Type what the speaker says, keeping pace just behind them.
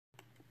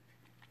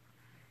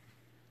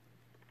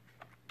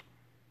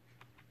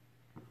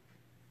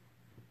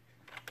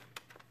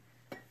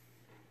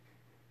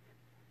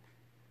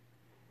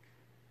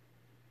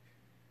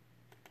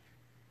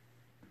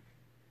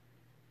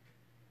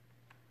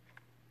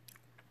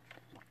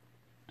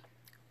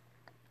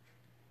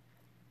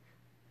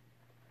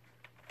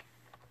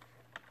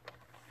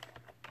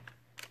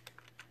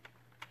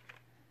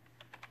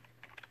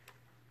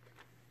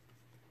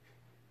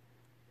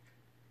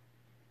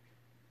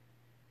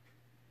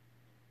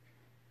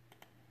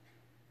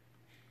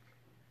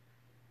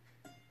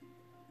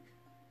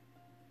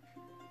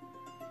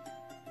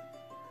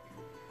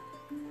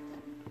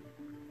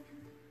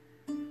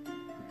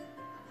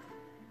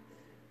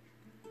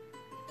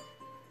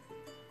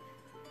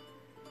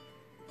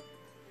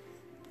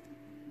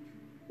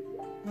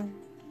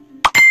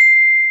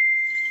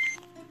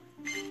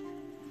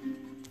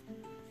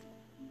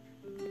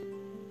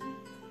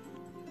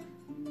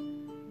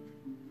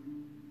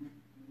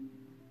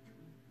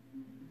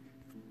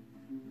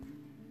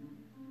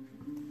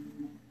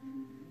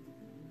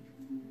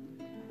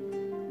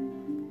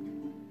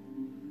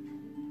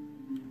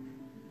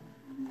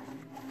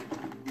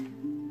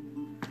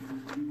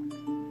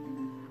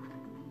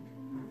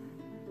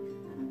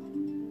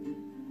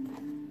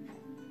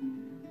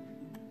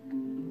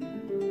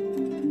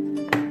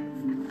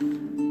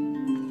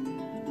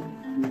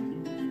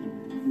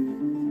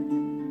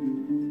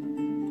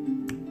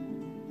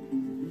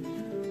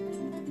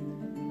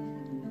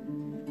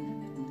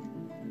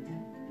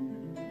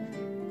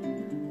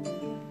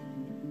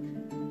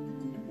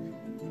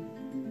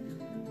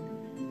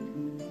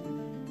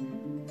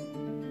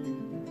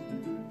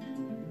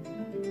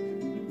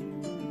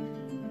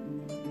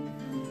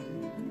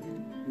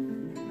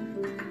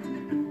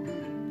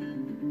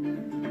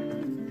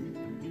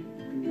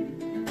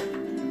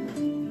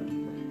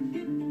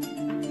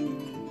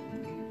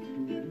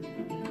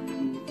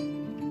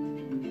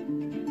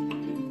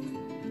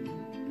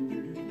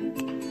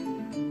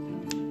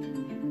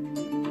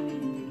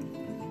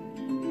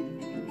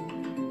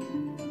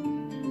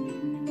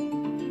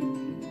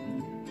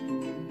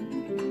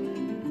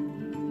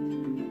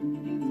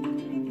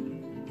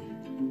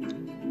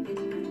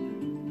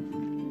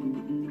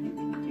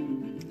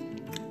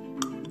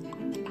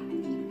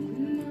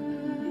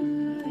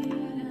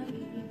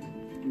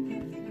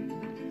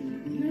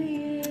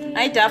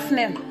Hi,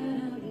 Daphne.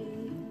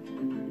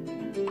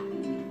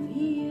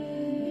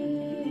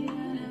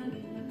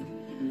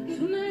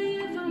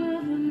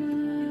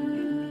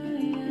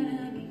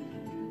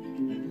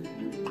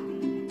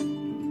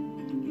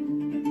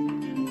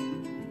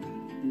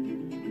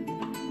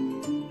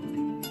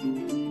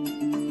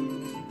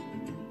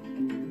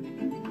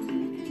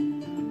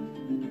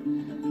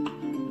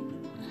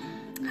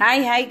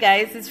 Hi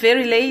guys, it's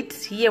very late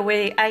here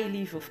where I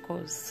live, of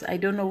course. I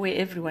don't know where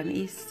everyone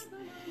is.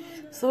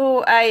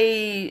 So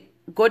I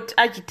got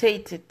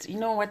agitated, you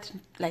know what,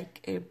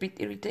 like a bit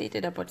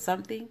irritated about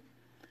something.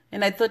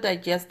 And I thought I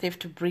just have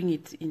to bring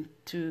it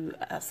into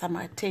some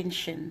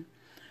attention.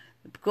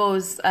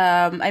 Because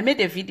I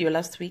made a video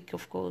last week,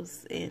 of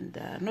course,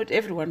 and not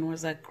everyone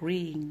was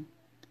agreeing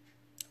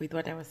with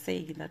what I was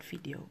saying in that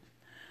video.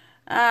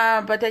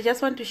 But I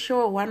just want to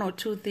show one or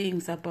two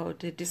things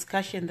about a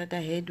discussion that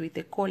I had with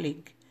a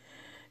colleague.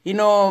 You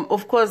know,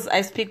 of course,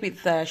 I speak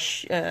with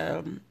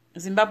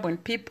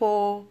Zimbabwean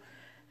people,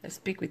 I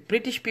speak with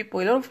British people,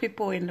 a lot of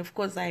people, and of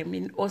course, I'm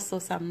in also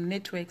some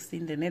networks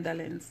in the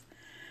Netherlands,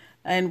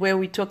 and where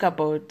we talk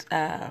about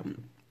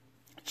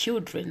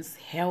children's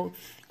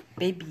health,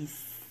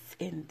 babies,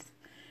 and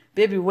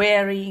baby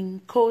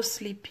wearing,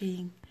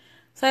 co-sleeping.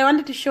 So I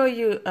wanted to show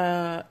you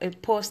a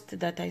post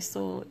that I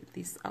saw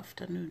this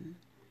afternoon,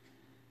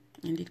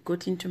 and it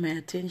got into my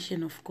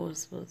attention, of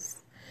course,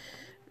 was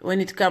when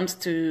it comes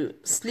to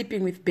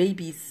sleeping with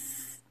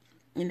babies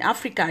in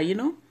Africa, you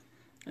know.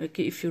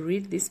 Okay, if you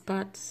read this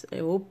part, I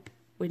hope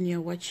when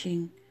you're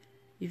watching,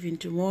 even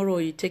tomorrow,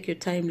 you take your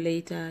time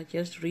later,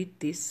 just read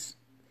this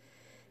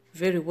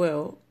very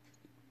well.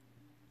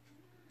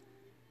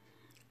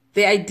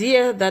 The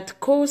idea that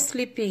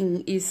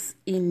co-sleeping is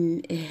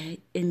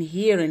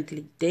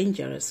inherently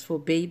dangerous for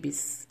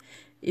babies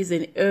is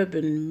an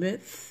urban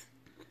myth.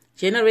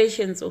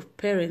 Generations of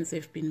parents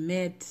have been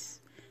made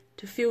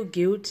to feel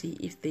guilty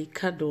if they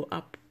cuddle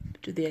up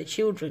to their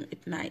children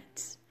at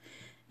night.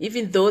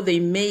 Even though they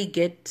may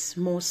get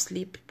more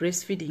sleep,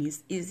 breastfeeding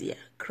is easier.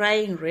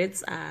 Crying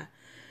rates are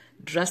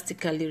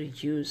drastically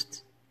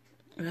reduced,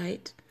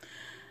 right?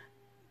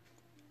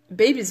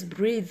 Babies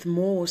breathe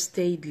more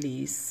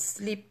steadily.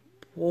 Sleep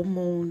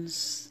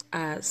hormones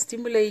are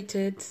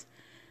stimulated.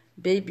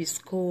 Baby's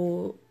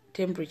core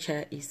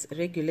temperature is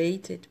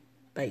regulated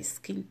by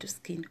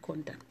skin-to-skin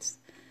contact.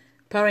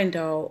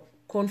 Parental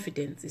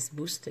confidence is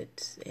boosted,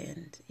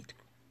 and it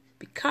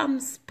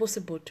becomes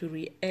possible to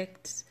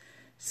react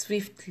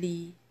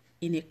swiftly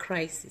in a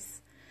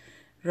crisis,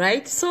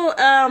 right? So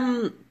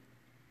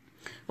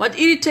what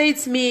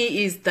irritates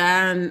me is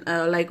that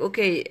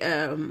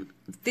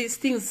these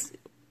things,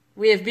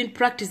 we have been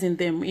practicing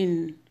them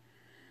in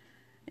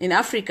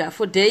Africa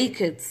for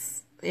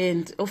decades,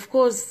 and of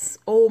course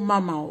all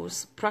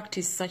mamas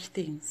practice such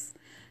things.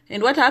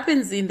 And what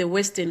happens in the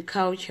Western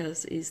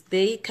cultures is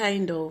they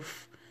kind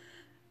of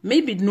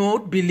maybe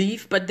not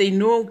believe, but they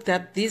know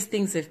that these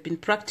things have been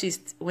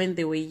practiced when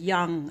they were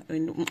young.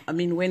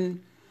 When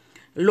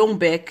long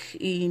back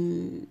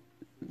in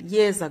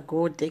years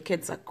ago,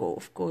 decades ago,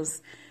 of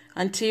course,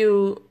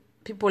 until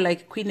people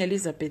like Queen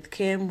Elizabeth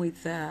came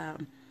with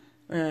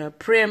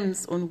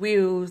prams on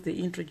wheels. They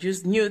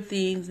introduced new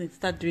things and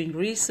start doing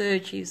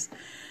researches.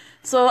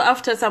 So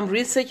after some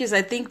researches,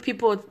 I think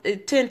people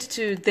tend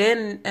to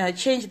then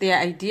change their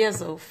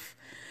ideas of,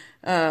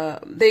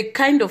 they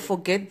kind of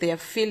forget their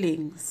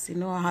feelings, you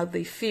know, how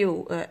they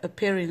feel,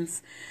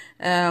 parents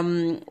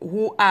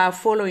who are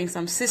following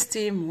some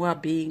system, who are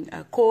being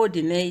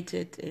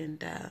coordinated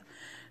and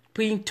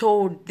being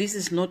told this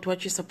is not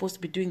what you're supposed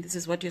to be doing, this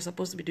is what you're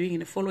supposed to be doing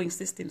in the following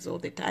systems all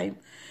the time.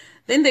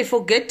 Then they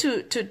forget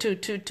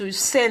to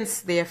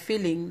sense their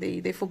feeling.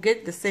 They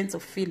forget the sense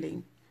of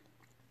feeling.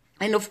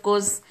 And of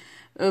course,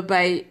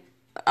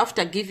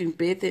 after giving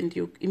birth, and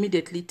you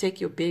immediately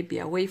take your baby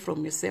away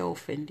from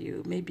yourself, and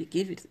you maybe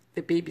give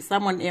the baby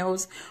someone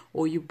else,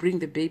 or you bring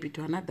the baby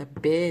to another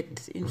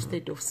bed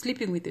instead of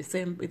sleeping with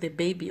the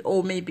baby,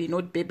 or maybe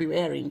not baby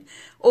wearing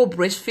or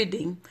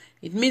breastfeeding.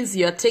 It means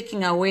you are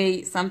taking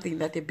away something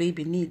that the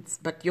baby needs,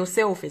 but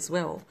yourself as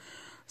well.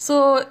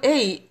 So,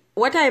 hey,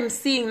 what I'm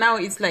seeing now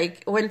is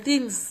like when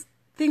things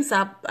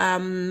are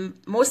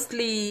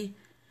mostly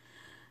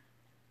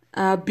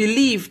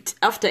believed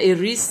after a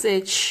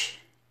research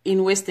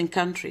in Western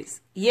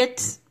countries.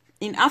 Yet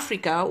in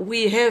Africa,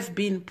 we have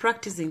been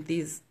practicing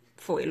this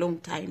for a long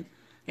time.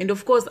 And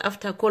of course,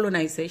 after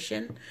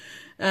colonization,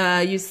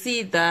 you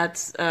see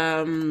that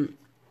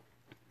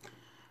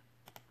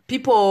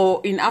people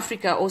in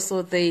Africa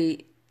also,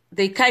 they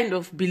kind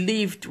of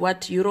believed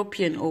what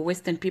European or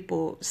Western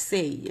people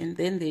say, and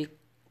then they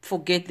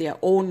forget their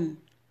own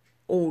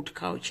old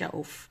culture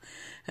of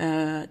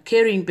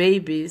carrying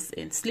babies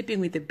and sleeping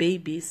with the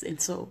babies.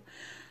 And so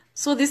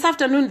this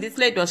afternoon, this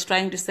lady was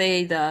trying to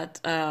say that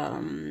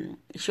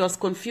she was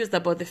confused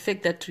about the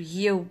fact that to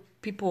hear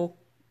people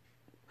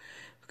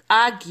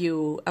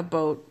argue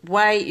about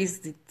why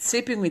is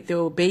sleeping with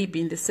your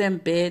baby in the same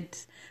bed,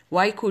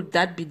 why could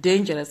that be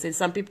dangerous? And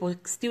some people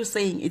still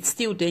saying it's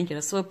still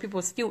dangerous. So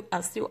people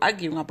are still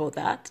arguing about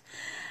that.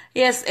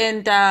 Yes,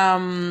 and I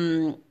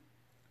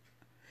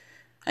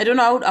don't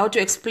know how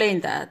to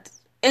explain that.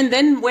 And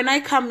then when I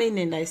come in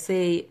and I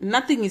say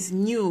nothing is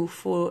new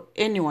for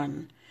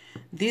anyone,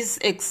 this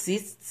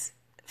exists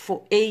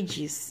for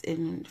ages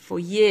and for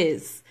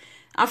years.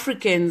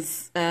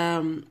 Africans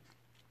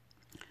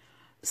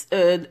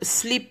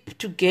sleep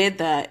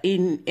together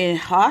in a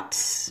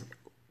hut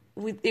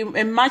with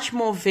a much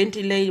more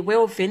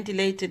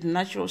well-ventilated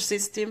natural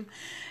system.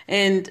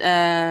 And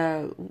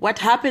what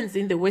happens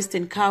in the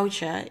Western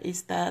culture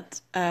is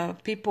that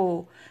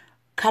people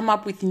come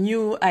up with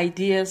new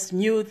ideas,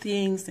 new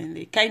things, and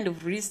they kind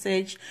of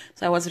research.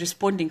 So I was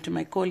responding to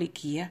my colleague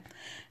here.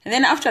 And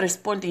then after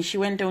responding, she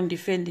went on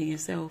defending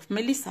herself.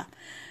 Melissa,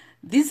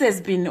 this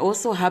has been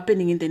also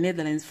happening in the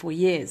Netherlands for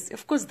years.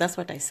 Of course, that's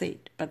what I said.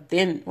 But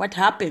then what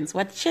happens,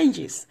 what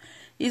changes,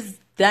 is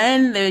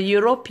then the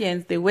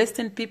Europeans, the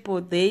Western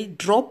people, they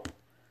drop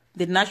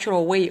the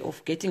natural way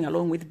of getting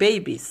along with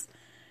babies,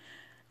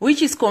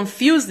 which is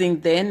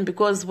confusing then,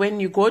 because when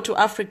you go to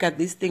Africa,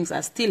 these things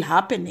are still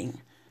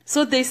happening.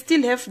 So they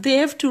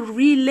have to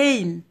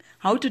relearn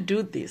how to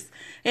do this.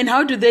 And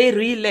how do they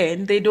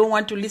relearn? They don't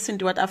want to listen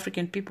to what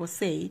African people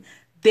say.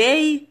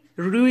 They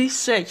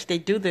research, they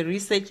do the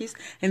researches,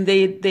 and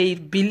they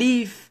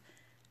believe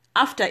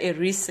after a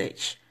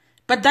research.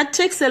 But that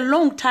takes a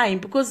long time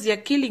because you're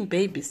killing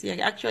babies.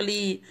 You're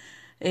actually,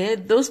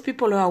 those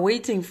people who are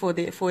waiting for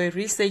a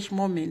research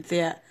moment,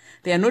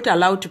 they are not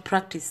allowed to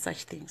practice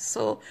such things.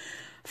 So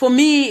for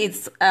me,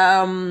 it's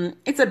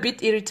a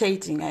bit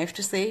irritating, I have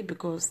to say,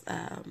 because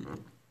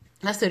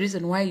that's the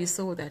reason why you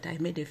saw that I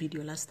made a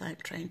video last time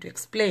trying to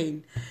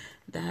explain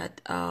that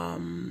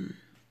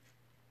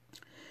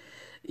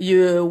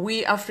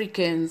we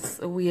Africans,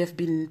 we have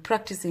been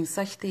practicing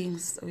such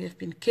things. We have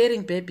been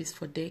carrying babies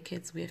for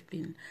decades. We have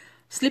been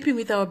sleeping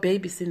with our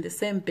babies in the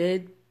same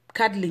bed,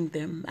 cuddling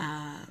them,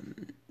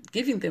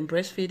 giving them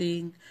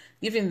breastfeeding,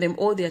 giving them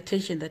all the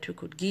attention that we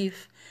could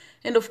give,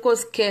 and of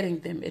course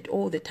caring them at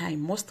all the time,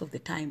 most of the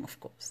time, of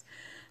course.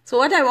 So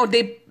what I want,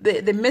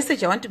 the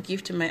message I want to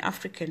give to my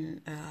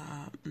African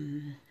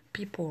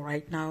people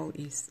right now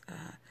is,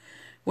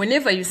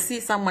 whenever you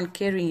see someone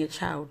carrying a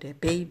child, a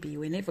baby,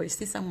 whenever you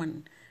see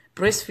someone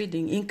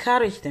breastfeeding,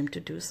 encourage them to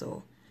do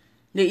so.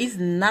 There is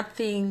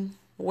nothing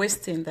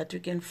Western that you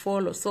can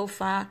follow so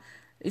far,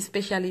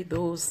 especially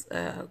those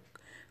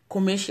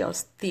commercial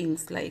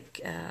things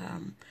like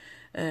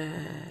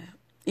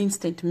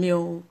instant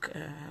milk,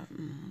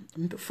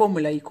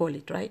 formula, you call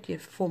it, right? You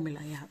have formula,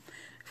 yeah.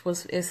 Of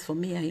course, as for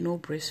me, I know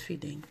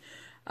breastfeeding.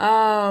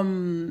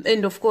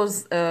 And of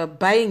course,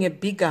 buying a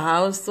bigger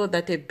house so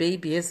that a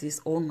baby has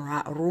his own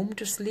room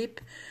to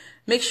sleep.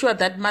 Make sure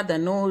that mother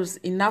knows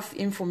enough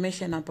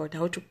information about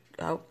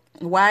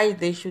why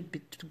they should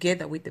be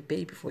together with the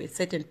baby for a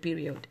certain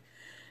period.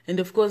 And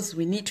of course,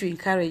 we need to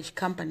encourage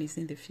companies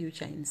in the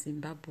future in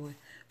Zimbabwe,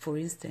 for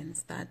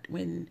instance, that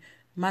when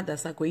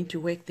mothers are going to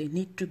work, they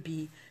need to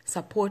be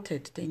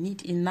supported. They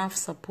need enough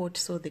support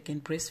so they can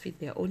breastfeed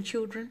their own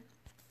children.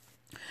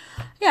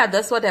 Yeah,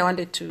 that's what I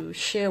wanted to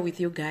share with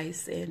you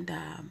guys. And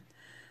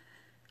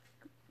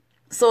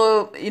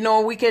so,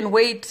 we can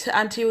wait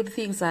until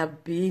things are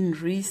being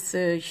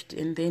researched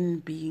and then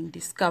being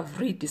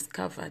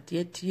rediscovered.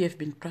 Yet you have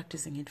been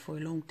practicing it for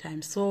a long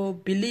time. So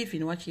believe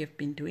in what you have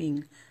been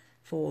doing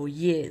for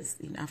years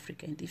in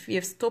Africa. And if you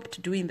have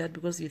stopped doing that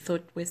because you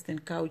thought Western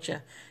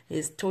culture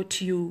has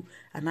taught you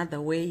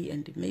another way,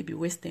 and maybe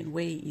Western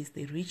way is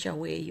the richer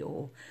way,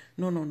 or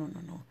no.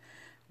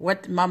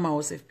 What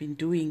mamas have been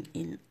doing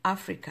in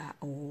Africa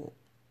or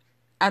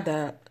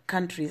other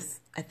countries,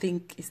 I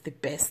think is the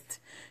best.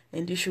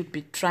 And you should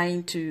be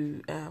trying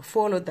to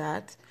follow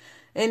that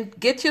and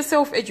get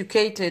yourself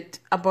educated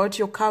about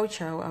your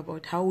culture,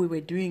 about how we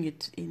were doing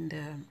it in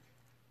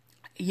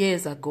the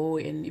years ago.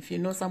 And if you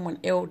know someone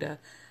elder,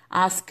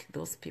 ask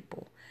those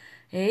people.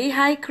 Hey,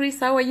 hi Chris,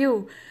 how are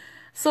you?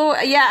 So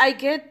yeah, I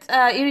get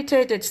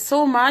irritated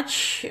so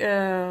much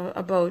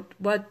about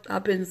what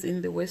happens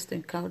in the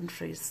Western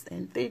countries,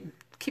 and they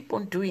keep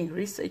on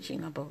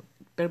researching about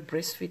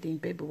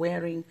breastfeeding, baby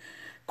wearing,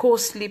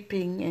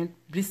 co-sleeping, and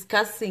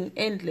discussing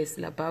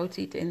endlessly about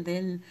it. And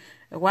then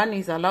one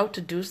is allowed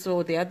to do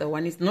so, the other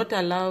one is not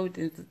allowed,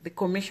 and the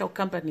commercial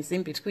companies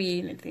in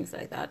between and things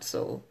like that.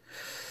 So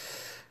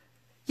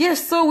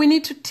yes, so we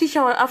need to teach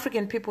our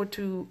African people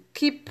to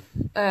keep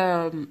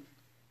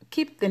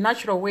the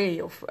natural way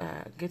of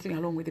getting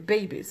along with the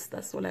babies.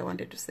 That's all I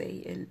wanted to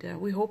say. And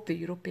we hope the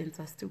Europeans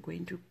are still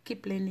going to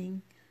keep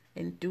learning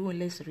and do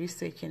less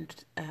research and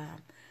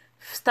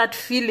start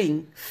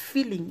feeling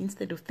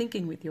instead of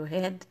thinking with your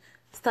head.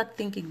 Start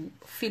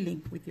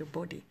feeling with your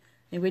body.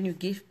 And when you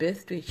give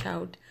birth to a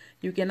child,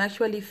 you can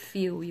actually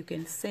feel, you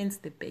can sense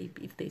the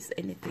baby if there's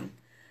anything,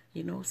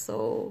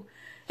 So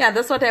yeah,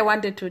 that's what I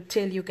wanted to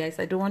tell you guys.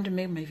 I don't want to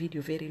make my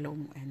video very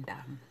long,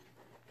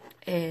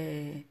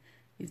 and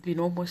it's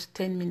been almost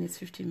 10 minutes,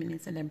 15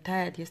 minutes, and I'm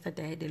tired.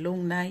 Yesterday I had a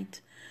long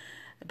night.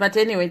 But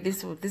anyway,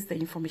 this is the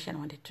information I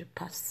wanted to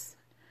pass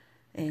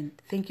And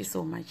thank you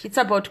so much. It's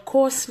about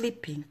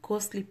co-sleeping.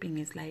 Co-sleeping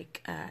is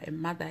like a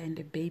mother and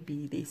a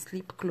baby. They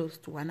sleep close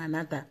to one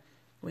another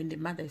when the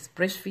mother is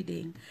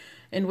breastfeeding.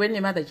 And when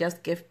the mother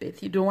just gave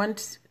birth, you don't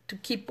want to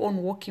keep on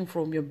walking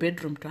from your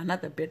bedroom to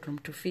another bedroom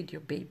to feed your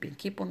baby. And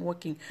keep on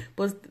walking.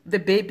 Because the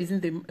babies,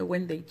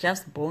 when they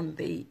just born,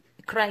 they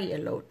cry a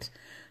lot.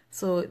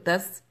 So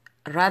that's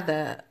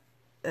rather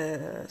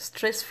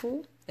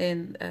stressful.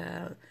 And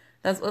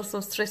that's also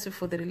stressful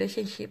for the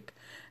relationship.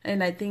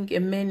 And I think a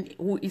man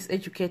who is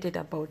educated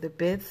about the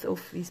birth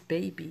of his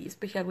baby,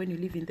 especially when you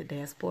live in the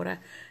diaspora,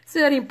 it's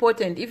very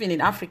important, even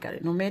in Africa,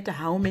 no matter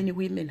how many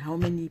women, how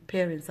many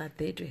parents are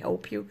there to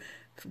help you,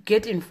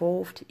 get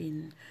involved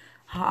in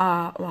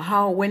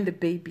how when the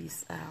baby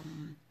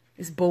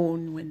is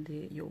born,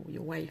 when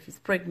your wife is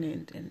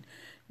pregnant, and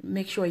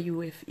make sure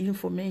you have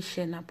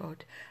information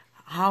about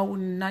how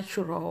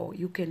natural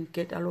you can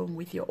get along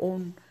with your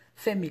own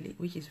family,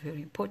 which is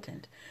very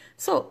important.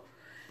 So,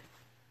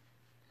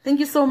 thank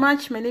you so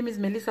much. My name is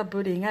Melissa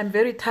Budding. I'm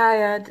very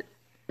tired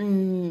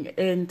and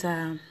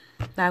morara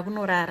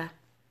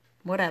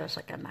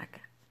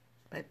shakanaka.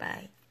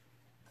 Bye-bye.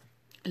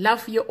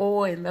 Love you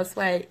all, and that's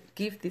why I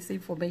give this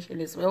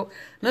information as well.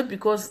 Not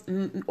because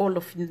all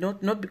of you,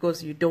 not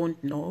because you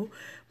don't know,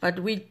 but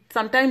we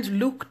sometimes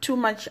look too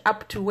much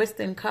up to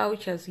Western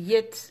cultures,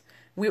 yet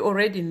we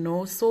already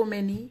know so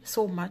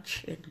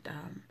much, and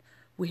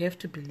we have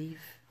to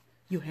believe.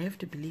 You have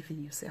to believe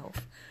in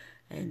yourself.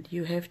 And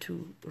you have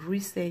to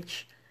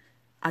research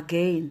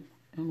again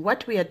on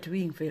what we are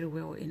doing very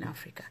well in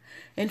Africa.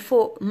 And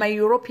for my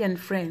European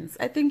friends,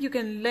 I think you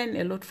can learn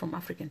a lot from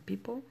African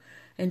people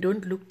and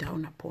don't look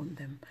down upon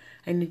them.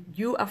 And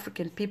you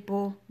African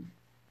people,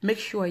 make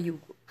sure you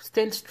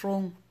stand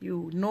strong.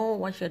 You know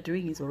what you're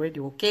doing is already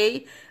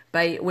okay.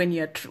 When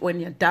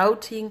you're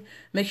doubting,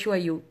 make sure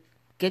you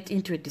get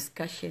into a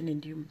discussion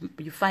and you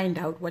find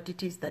out what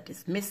it is that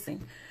is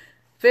missing.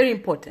 Very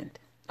important.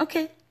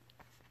 Okay.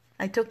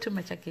 I talk too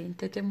much again.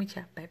 Tete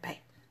mucha. Bye-bye.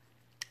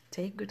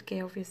 Take good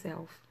care of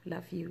yourself.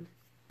 Love you.